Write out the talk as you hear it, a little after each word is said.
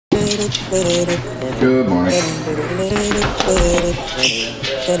Good morning.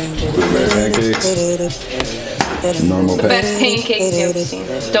 Blueberry pancakes. Normal The best pancakes you've ever seen.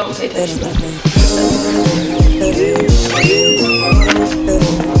 Don't say this.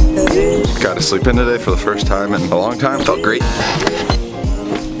 Got to sleep in today for the first time in a long time. Felt great.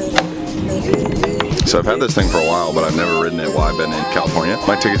 So I've had this thing for a while, but I've never ridden it while I've been in California.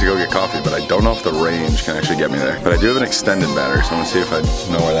 Might take it to go get coffee, but I don't know if the range can actually get me there. But I do have an extended battery, so I'm gonna see if I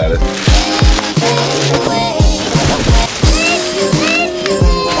know where that is.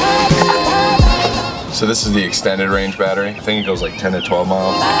 So this is the extended range battery. I think it goes like 10 to 12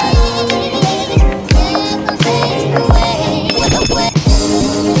 miles.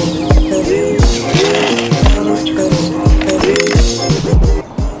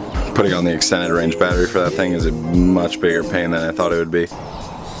 Putting on the extended range battery for that thing is a much bigger pain than I thought it would be.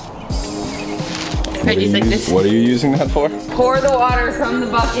 Reggie's like this. What are you using that for? Pour the water from the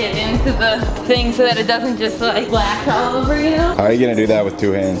bucket into the thing so that it doesn't just like splash all over, you know? How are you gonna do that with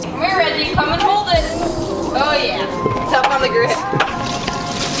two hands? Come here, Reggie, come and hold it. Oh yeah, tough on the grip.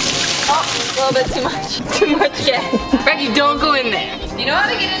 Oh, a little bit too much. Too much gas. Reggie, don't go in there. You know how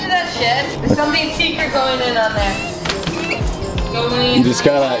to get into that shed? There's something secret going in on there. You just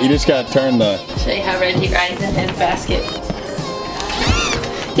gotta turn the. Show you how Reggie rides in his basket.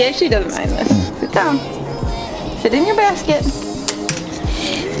 He actually doesn't mind this. Sit down. Sit in your basket.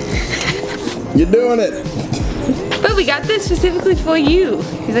 You're doing it. But we got this specifically for you.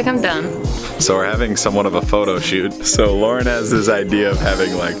 He's like, I'm done. So we're having somewhat of a photo shoot. So Lauren has this idea of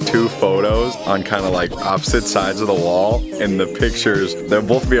having like two photos on kind of like opposite sides of the wall. And the pictures, they'll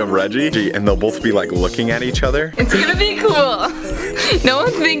both be of Reggie and they'll both be like looking at each other. It's gonna be cool. No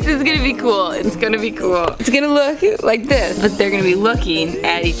one thinks it's gonna be cool. It's gonna be cool. It's gonna look like this, but they're gonna be looking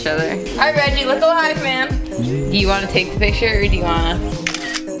at each other. All right, Reggie, look alive, man. Do you wanna take the picture or do you wanna?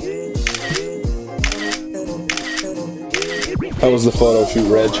 How was the photo shoot,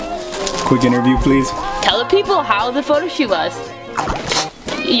 Reg? Quick interview, please. Tell the people how the photo shoot was.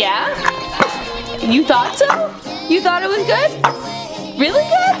 Yeah? You thought so? You thought it was good? Really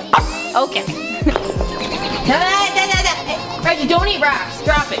good? Okay. Reggie, don't eat rocks.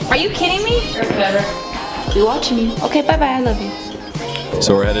 Drop it. Are you kidding me? Or better. Be watching you. Okay, bye-bye. I love you.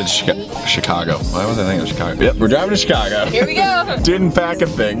 So we're headed to Chicago. Why was I thinking of Chicago? Yep, we're driving to Chicago. Here we go. Didn't pack a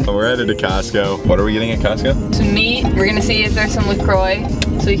thing. We're headed to Costco. What are we getting at Costco? Some meat. We're gonna see if there's some LaCroix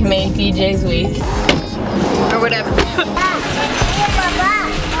so we can make DJ's week. Or whatever. I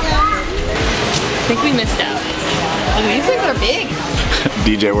think we missed out. Oh, these things are big.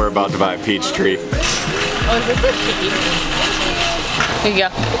 DJ, we're about to buy a peach tree. Oh, is this a cheese? Here you go.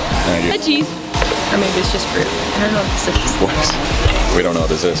 Thank you. A cheese. Or maybe it's just fruit. I don't know what this is. What? We don't know what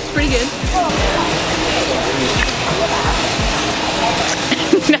this is. It's pretty good.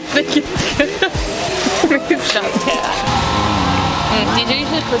 I think it's good. It's not bad. DJ, you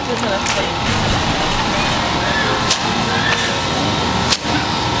should put this in a plate.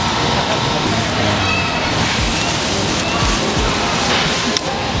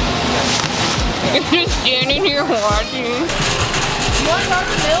 You're just standing here watching. You want some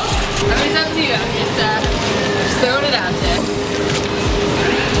milk? I mean, it's up to you. I'm just throwing it out there.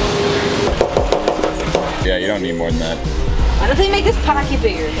 Yeah, you don't need more than that. Why don't they make this pocket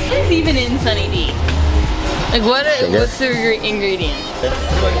bigger? What is even in Sunny D? Like what's the ingredient? Yep.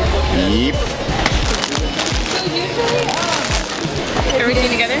 So usually, everything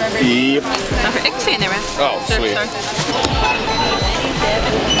together? Yep. Okay, I can stand there, man. Oh, sweet.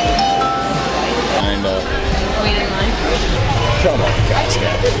 Kind of. Wait in line. Come on, guys.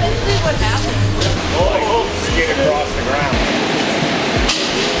 That's essentially what happened. Skid across the ground.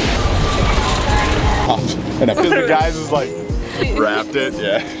 And I think the guys is like wrapped it,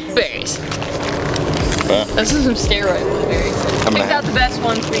 yeah. Berries. This is some steroid blueberries. Picked out the best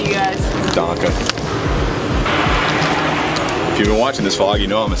ones for you guys. Donka. If you've been watching this vlog, you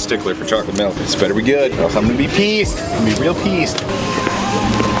know I'm a stickler for chocolate milk. This better be good, or else I'm gonna be peased. I'm gonna be real peased.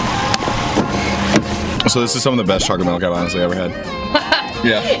 So this is some of the best chocolate milk I've honestly ever had.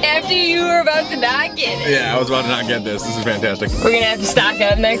 Yeah. After you were about to not get it. Yeah, I was about to not get this. This is fantastic. We're gonna have to stock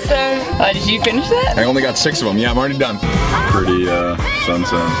up next time. Did you finish that? I only got 6 of them. Yeah, I'm already done. Pretty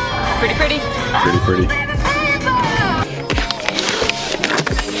sunset. Pretty pretty. Pretty pretty.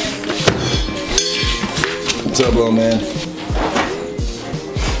 What's up, little man?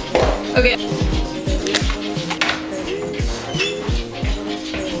 Okay.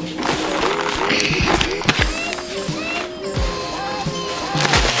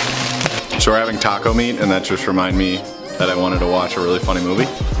 So we're having taco meat, and that just reminded me that I wanted to watch a really funny movie.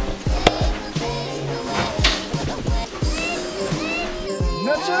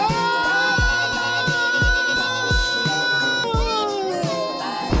 Nacho!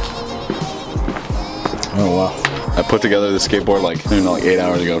 Oh wow. I put together the skateboard like, I don't know, like 8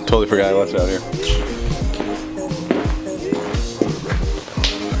 hours ago. Totally forgot I left it out here.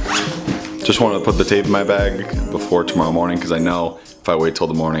 Just wanted to put the tape in my bag before tomorrow morning because I know if I wait till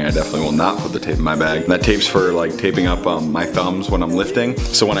the morning, I definitely will not put the tape in my bag. And that tape's for like taping up my thumbs when I'm lifting.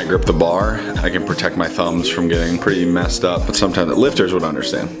 So when I grip the bar, I can protect my thumbs from getting pretty messed up. But sometimes the lifters would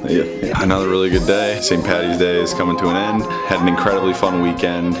understand. Yeah. Another really good day. St. Patty's Day is coming to an end. Had an incredibly fun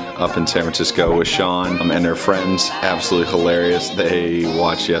weekend up in San Francisco with Sean and their friends. Absolutely hilarious. They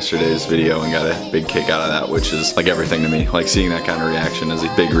watched yesterday's video and got a big kick out of that, which is like everything to me. Like seeing that kind of reaction is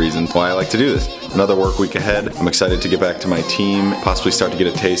a big reason why I like to do this. Another work week ahead. I'm excited to get back to my team, possibly start to get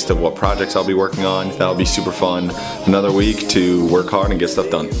a taste of what projects I'll be working on. That'll be super fun. Another week to work hard and get stuff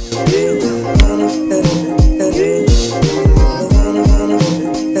done.